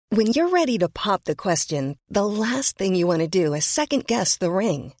When you're ready to pop the question, the last thing you want to do is second-guess the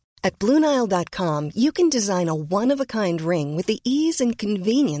ring. At BlueNile.com, you can design a one-of-a-kind ring with the ease and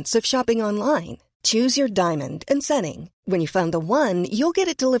convenience of shopping online. Choose your diamond and setting. When you find the one, you'll get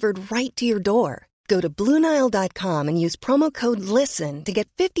it delivered right to your door. Go to BlueNile.com and use promo code LISTEN to get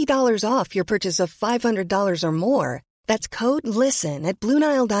 $50 off your purchase of $500 or more. That's code LISTEN at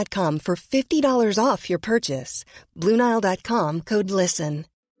BlueNile.com for $50 off your purchase. BlueNile.com, code LISTEN.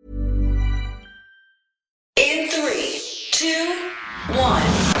 In 3, 2, 1.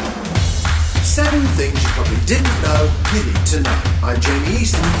 7 things you probably didn't know you need to know. I'm Jamie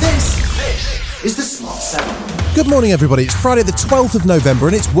East and this is the Smart 7. Good morning, everybody. It's Friday the 12th of November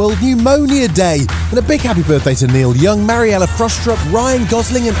and it's World Pneumonia Day. And a big happy birthday to Neil Young, Mariella Frostrup, Ryan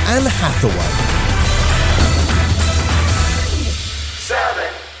Gosling and Anne Hathaway.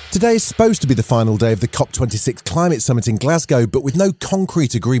 Today is supposed to be the final day of the COP26 climate summit in Glasgow, but with no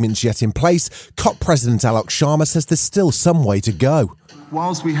concrete agreements yet in place, COP President Alok Sharma says there's still some way to go.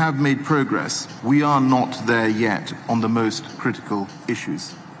 Whilst we have made progress, we are not there yet on the most critical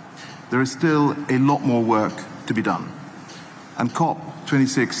issues. There is still a lot more work to be done. And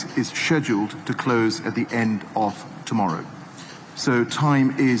COP26 is scheduled to close at the end of tomorrow. So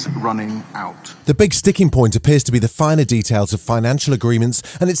time is running out. The big sticking point appears to be the finer details of financial agreements,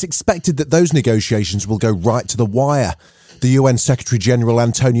 and it's expected that those negotiations will go right to the wire. The UN Secretary-General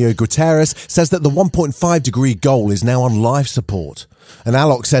Antonio Guterres says that the 1.5-degree goal is now on life support. And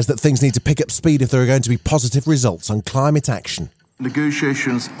Alok says that things need to pick up speed if there are going to be positive results on climate action.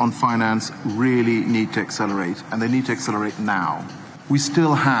 Negotiations on finance really need to accelerate, and they need to accelerate now. We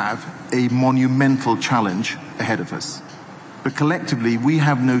still have a monumental challenge ahead of us. But collectively, we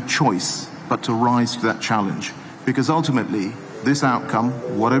have no choice but to rise to that challenge, because ultimately, this outcome,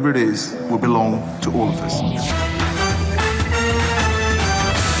 whatever it is, will belong to all of us.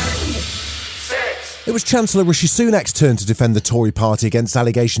 It was Chancellor Rishi Sunak's turn to defend the Tory party against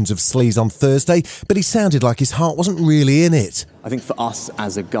allegations of sleaze on Thursday, but he sounded like his heart wasn't really in it. I think for us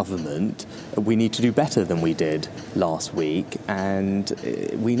as a government, we need to do better than we did last week, and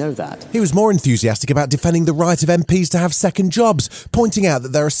we know that. He was more enthusiastic about defending the right of MPs to have second jobs, pointing out that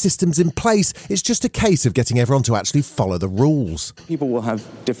there are systems in place. It's just a case of getting everyone to actually follow the rules. People will have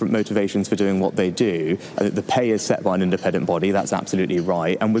different motivations for doing what they do. The pay is set by an independent body, that's absolutely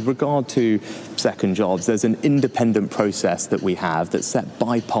right. And with regard to second jobs, there's an independent process that we have that's set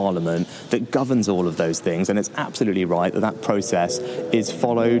by Parliament that governs all of those things, and it's absolutely right that that process is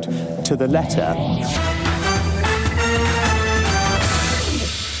followed to the letter.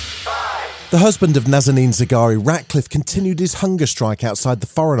 The husband of Nazanin Zaghari Ratcliffe continued his hunger strike outside the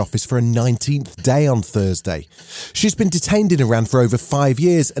Foreign Office for a 19th day on Thursday. She's been detained in Iran for over 5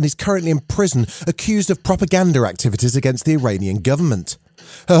 years and is currently in prison, accused of propaganda activities against the Iranian government.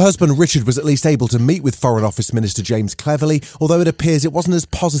 Her husband Richard was at least able to meet with Foreign Office Minister James Cleverly, although it appears it wasn't as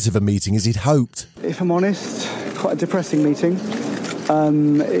positive a meeting as he'd hoped. If I'm honest, quite a depressing meeting.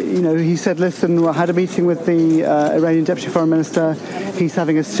 He said, listen, I had a meeting with the Iranian Deputy Foreign Minister. He's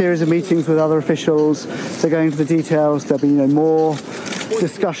having a series of meetings with other officials. They're going into the details. There'll be more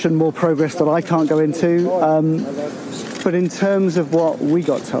discussion, more progress that I can't go into. But in terms of what we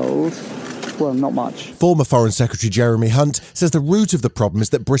got told, well, not much. Former Foreign Secretary Jeremy Hunt says the root of the problem is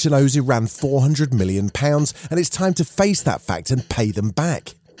that Britain owes Iran £400 million and it's time to face that fact and pay them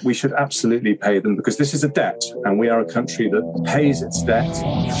back. We should absolutely pay them because this is a debt and we are a country that pays its debt.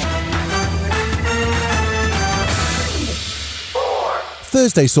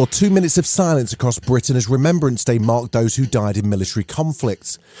 Thursday saw 2 minutes of silence across Britain as Remembrance Day marked those who died in military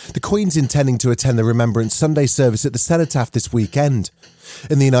conflicts. The Queen's intending to attend the Remembrance Sunday service at the Cenotaph this weekend.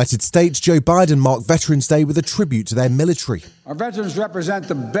 In the United States, Joe Biden marked Veterans Day with a tribute to their military. Our veterans represent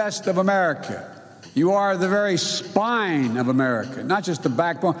the best of America. You are the very spine of America, not just the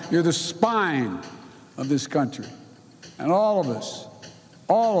backbone. You're the spine of this country. And all of us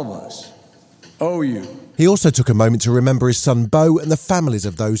owe you. He also took a moment to remember his son Beau and the families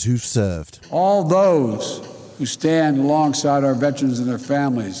of those who've served. All those who stand alongside our veterans and their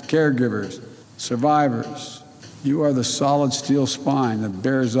families, caregivers, survivors, you are the solid steel spine that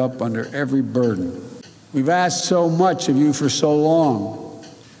bears up under every burden. We've asked so much of you for so long,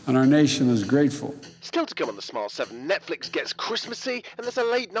 and our nation is grateful. Still to come on the Smart 7, Netflix gets Christmassy, and there's a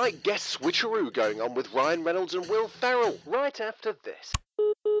late-night guest switcheroo going on with Ryan Reynolds and Will Ferrell right after this.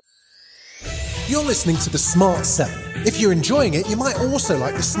 You're listening to the Smart 7. If you're enjoying it, you might also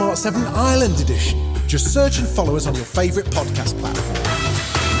like the Smart 7 Ireland edition. Just search and follow us on your favourite podcast platform.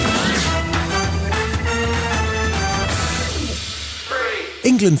 3,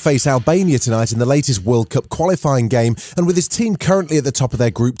 England face Albania tonight in the latest World Cup qualifying game, and with his team currently at the top of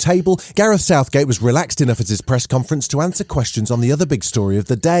their group table, Gareth Southgate was relaxed enough at his press conference to answer questions on the other big story of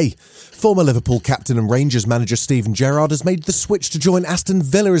the day. Former Liverpool captain and Rangers manager Steven Gerrard has made the switch to join Aston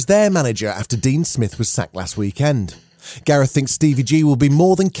Villa as their manager after Dean Smith was sacked last weekend. Gareth thinks Stevie G will be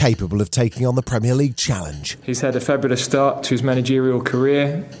more than capable of taking on the Premier League challenge. He's had a fabulous start to his managerial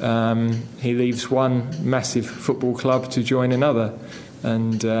career. He leaves one massive football club to join another.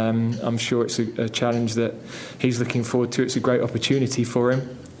 And I'm sure it's a challenge that he's looking forward to. It's a great opportunity for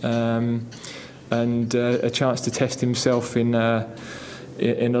him, and a chance to test himself in a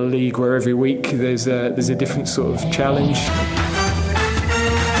league where every week there's a different sort of challenge.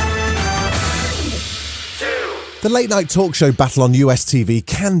 The late-night talk show battle on US TV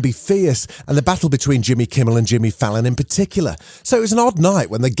can be fierce, and the battle between Jimmy Kimmel and Jimmy Fallon in particular. So it was an odd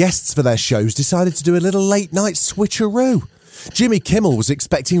night when the guests for their shows decided to do a little late-night switcheroo. Jimmy Kimmel was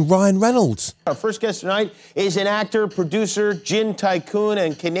expecting Ryan Reynolds. Our first guest tonight is an actor, producer, gin tycoon,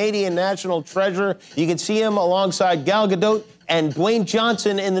 and Canadian national treasure. You can see him alongside Gal Gadot and Dwayne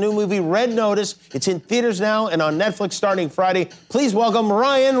Johnson in the new movie Red Notice. It's in theaters now and on Netflix starting Friday. Please welcome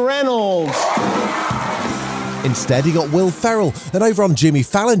Ryan Reynolds. Instead, he got Will Ferrell, and over on Jimmy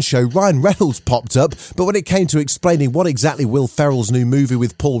Fallon's show, Ryan Reynolds popped up, but when it came to explaining what exactly Will Ferrell's new movie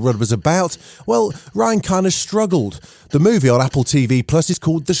with Paul Rudd was about, well, Ryan kind of struggled. The movie on Apple TV Plus is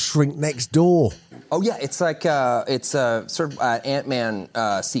called The Shrink Next Door. Oh yeah, it's like it's a sort of Ant-Man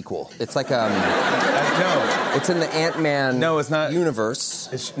sequel. It's like no, it's in the Ant-Man it's not universe.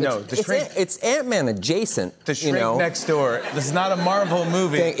 It's Ant-Man adjacent. The Shrink Next Door. This is not a Marvel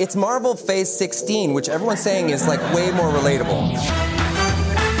movie. Okay, it's Marvel Phase 16, which everyone's saying is like way more relatable.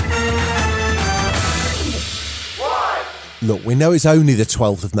 Look, we know it's only the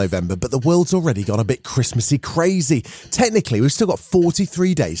 12th of November, but the world's already gone a bit Christmassy crazy. Technically, we've still got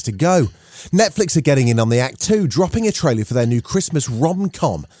 43 days to go. Netflix are getting in on the act too, dropping a trailer for their new Christmas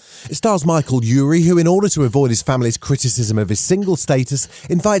rom-com. It stars Michael Urie, who, in order to avoid his family's criticism of his single status,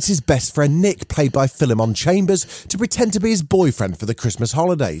 invites his best friend Nick, played by Philemon Chambers, to pretend to be his boyfriend for the Christmas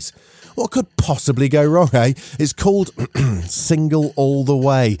holidays. What could possibly go wrong, eh? It's called Single All the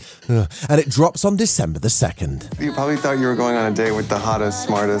Way, and it drops on December the 2nd. You probably thought you were going on a date with the hottest,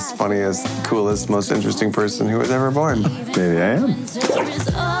 smartest, funniest, coolest, most interesting person who was ever born. Maybe I am.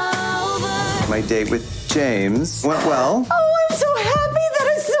 My date with James went well. Oh, I'm so happy. That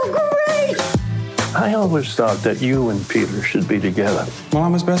is so great. I always thought that you and Peter should be together. Well,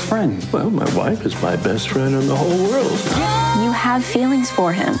 I'm his best friend. Well, my wife is my best friend in the whole world. You have feelings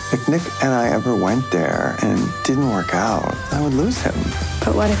for him. If Nick and I ever went there and it didn't work out, I would lose him.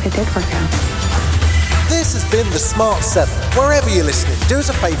 But what if it did work out? This has been The Smart 7. Wherever you're listening, do us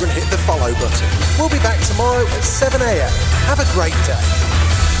a favour and hit the follow button. We'll be back tomorrow at 7 a.m. Have a great day.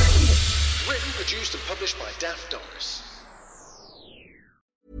 Written, produced and published by Daft Doris.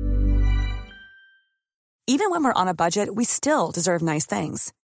 Even when we're on a budget, we still deserve nice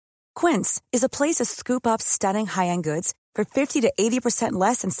things. Quince is a place to scoop up stunning high-end goods for 50 to 80%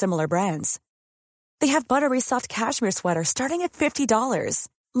 less than similar brands. They have buttery soft cashmere sweaters starting at $50,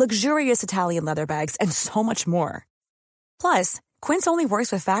 luxurious Italian leather bags, and so much more. Plus, Quince only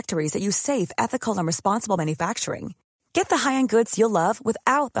works with factories that use safe, ethical, and responsible manufacturing. Get the high-end goods you'll love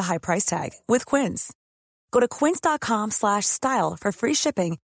without the high price tag with Quince. Go to quince.com/style for free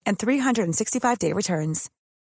shipping and 365-day returns.